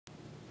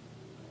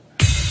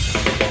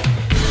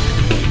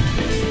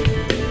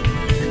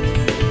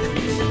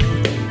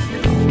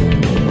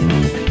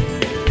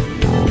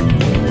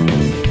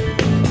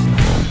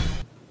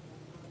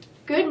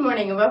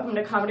morning and welcome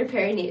to Commodore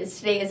Perry News.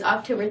 Today is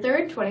October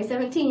 3rd,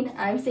 2017.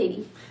 I'm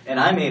Sadie. And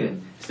I'm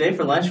Aiden. Today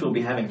for lunch we'll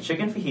be having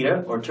chicken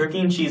fajita or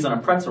turkey and cheese on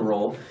a pretzel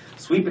roll,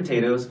 sweet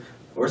potatoes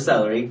or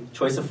celery,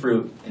 choice of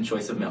fruit, and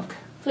choice of milk.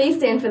 Please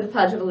stand for the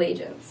Pledge of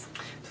Allegiance.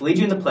 To lead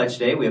you in the pledge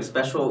today, we have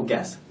special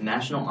guest,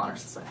 National Honor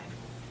Society.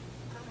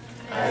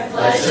 I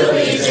pledge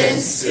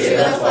allegiance to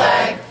the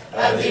flag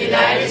of the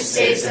United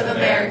States of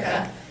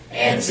America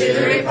and to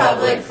the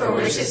republic for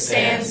which it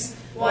stands,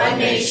 one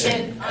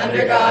nation,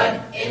 under God,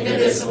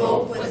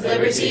 indivisible, with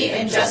liberty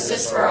and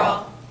justice for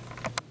all.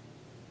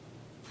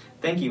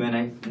 Thank you,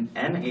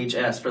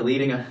 NHS, for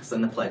leading us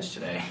in the pledge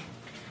today.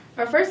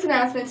 Our first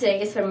announcement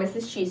today is from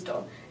Mrs.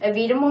 Cheestel.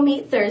 Avita will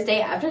meet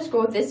Thursday after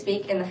school this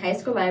week in the high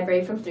school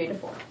library from 3 to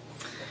 4.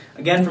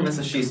 Again from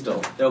Mrs.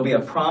 Cheestel, there will be a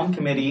prom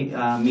committee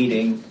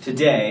meeting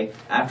today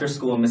after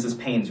school in Mrs.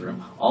 Payne's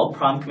room. All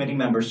prom committee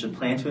members should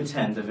plan to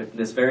attend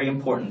this very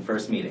important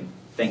first meeting.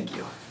 Thank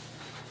you.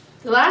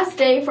 The last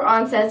day for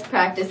onsets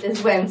practice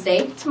is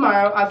Wednesday,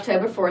 tomorrow,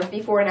 October 4th,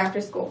 before and after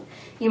school.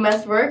 You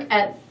must work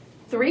at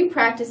 3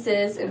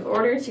 practices in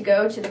order to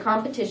go to the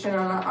competition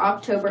on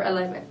October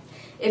 11th.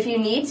 If you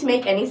need to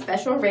make any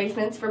special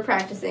arrangements for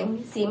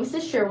practicing, see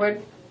Mrs.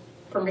 Sherwood.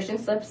 Permission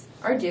slips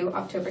are due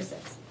October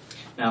 6th.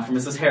 Now for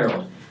Mrs.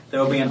 Harold.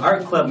 There will be an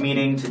art club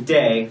meeting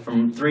today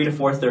from 3 to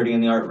 4:30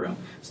 in the art room.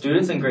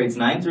 Students in grades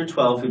 9 through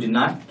 12 who did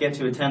not get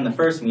to attend the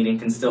first meeting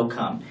can still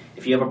come.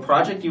 If you have a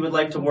project you would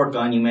like to work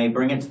on, you may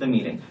bring it to the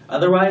meeting.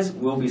 Otherwise,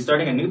 we'll be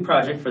starting a new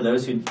project for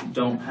those who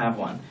don't have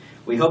one.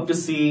 We hope to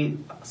see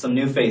some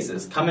new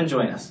faces. Come and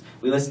join us.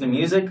 We listen to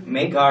music,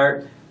 make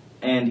art,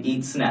 and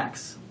eat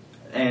snacks.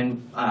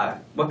 And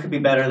what could be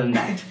better than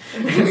that?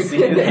 See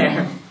you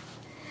there.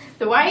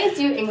 The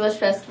YSU English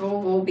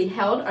Festival will be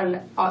held on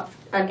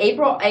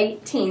April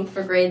 18th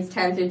for grades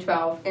 10 through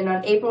 12 and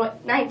on April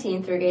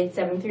 19th for grades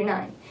 7 through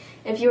 9.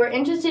 If you are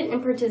interested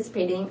in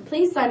participating,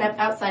 please sign up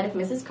outside of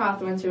Mrs.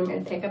 Cawthorn's room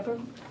and pick up a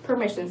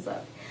permission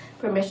slip.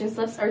 Permission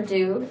slips are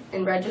due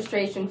and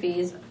registration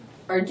fees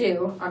are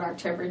due on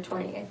October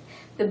 20th.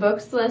 The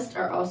books list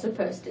are also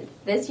posted.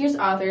 This year's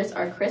authors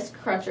are Chris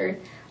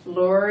Crutchard,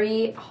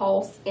 Lori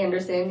Hulse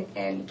Anderson,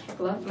 and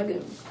Kekla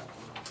Magoon.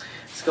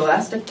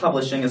 Scholastic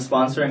Publishing is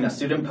sponsoring a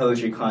student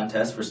poetry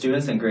contest for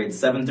students in grades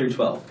 7 through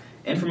 12.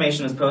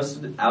 Information is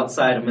posted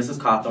outside of Mrs.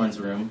 Cawthorn's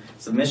room.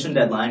 Submission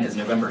deadline is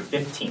November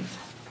 15th.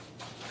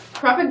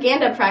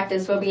 Propaganda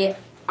practice will be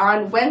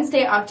on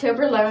Wednesday,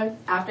 October 11th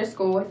after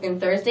school and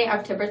Thursday,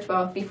 October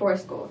 12th before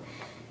school.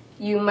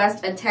 You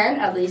must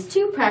attend at least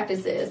 2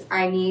 practices.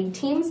 I need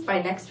teams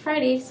by next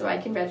Friday so I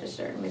can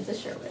register.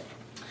 Mrs. Sherwood.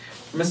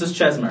 Mrs.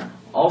 Chesmer,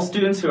 all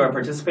students who are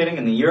participating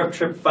in the Europe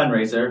Trip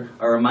fundraiser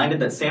are reminded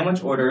that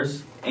sandwich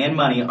orders and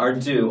money are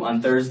due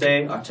on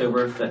Thursday,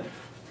 October 5th.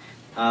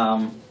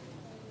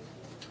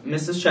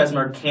 Mrs.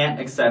 Chesmer can't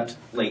accept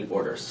late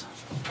orders.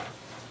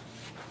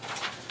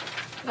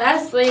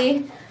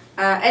 Lastly,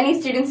 any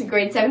students in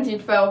grades 7 through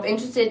 12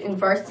 interested in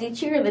varsity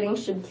cheerleading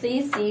should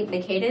please see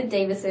Makeda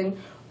Davison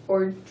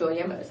or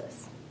Julia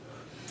Moses.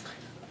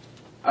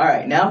 All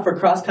right, now for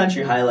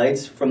cross-country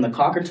highlights from the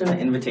Cockerton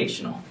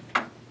Invitational.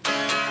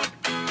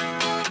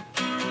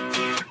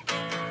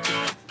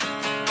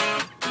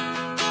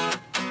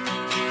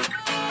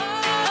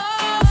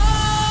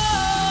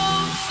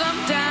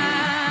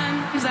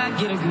 I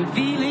get a good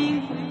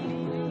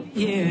feeling,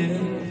 yeah.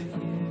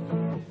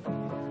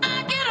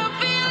 I get a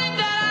feeling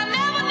that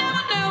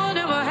I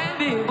never had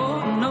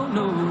before.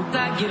 No, I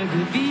get a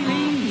good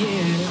feeling,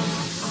 yeah.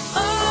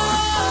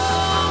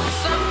 Oh,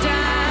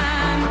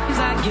 sometimes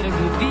I get a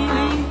good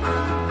feeling,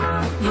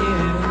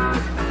 yeah.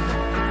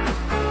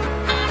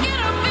 I get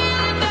a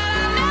feeling that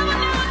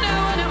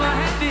I never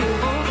had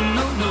before.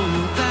 No,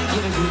 I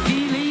get a good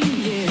feeling,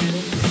 yeah.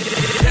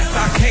 Yes,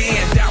 I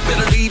can. Doubt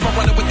better leave. I'm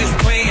running with this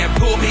plan.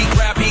 Pull me,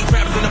 grab me.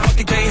 In the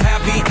bucket can't have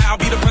me. I'll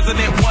be the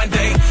president one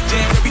day.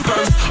 January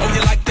 1st. Oh,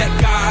 you like that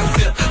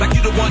gossip? Like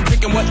you the one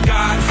drinking what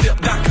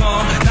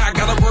gossip.com. Now I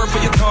got a word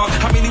for your tongue.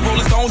 How many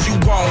Rolling Stones you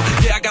want?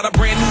 Yeah, I got a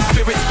brand new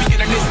spirit.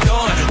 Speaking and it's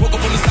done. Woke up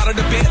on the side of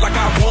the bed like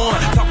I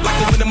won. Talk like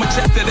the wind in my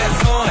chest to that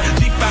sun.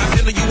 G5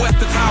 in the US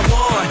to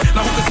Taiwan.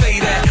 Now who can say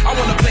that? I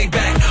wanna play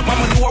back.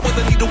 Mama knew I was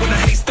a needle in a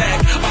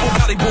haystack. I'm a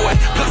valley boy,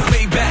 plus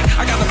made back.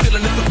 I got a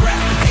feeling it's a rap.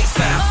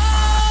 ASAP.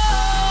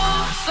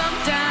 Oh,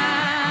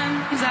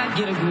 sometimes I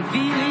get a good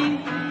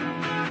feeling.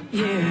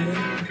 Yeah.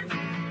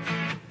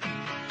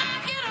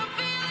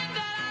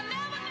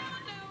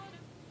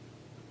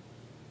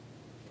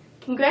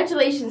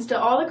 Congratulations to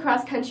all the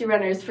cross-country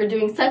runners for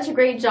doing such a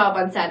great job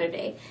on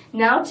Saturday.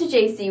 Now to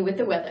JC with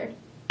the weather.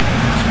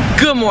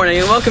 Good morning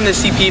and welcome to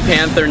CP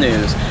Panther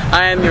News.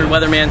 I am your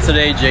weatherman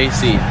today,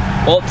 JC.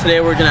 Well,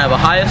 today we're going to have a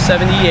high of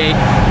 78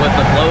 with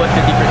a low of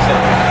 50%.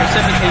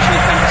 Precipitation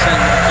of 10%,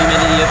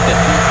 humidity of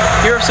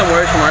 50. Here are some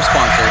words from our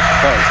sponsor,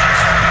 Bose.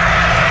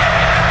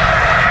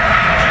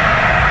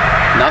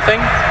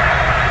 Nothing?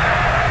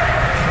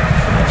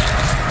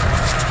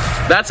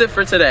 That's it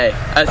for today.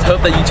 I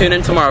hope that you tune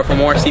in tomorrow for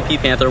more CP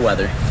Panther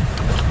weather.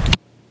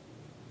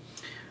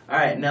 All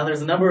right, now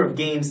there's a number of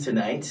games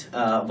tonight.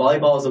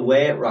 Volleyball is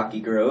away at Rocky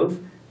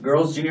Grove.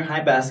 Girls junior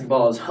high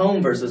basketball is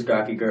home versus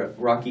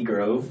Rocky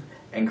Grove,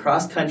 and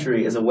cross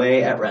country is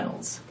away at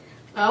Reynolds.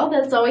 Well,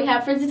 that's all we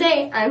have for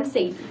today. I'm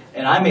Sadie.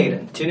 And I'm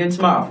Aiden. Tune in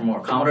tomorrow for more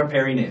Commodore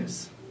Perry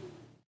news.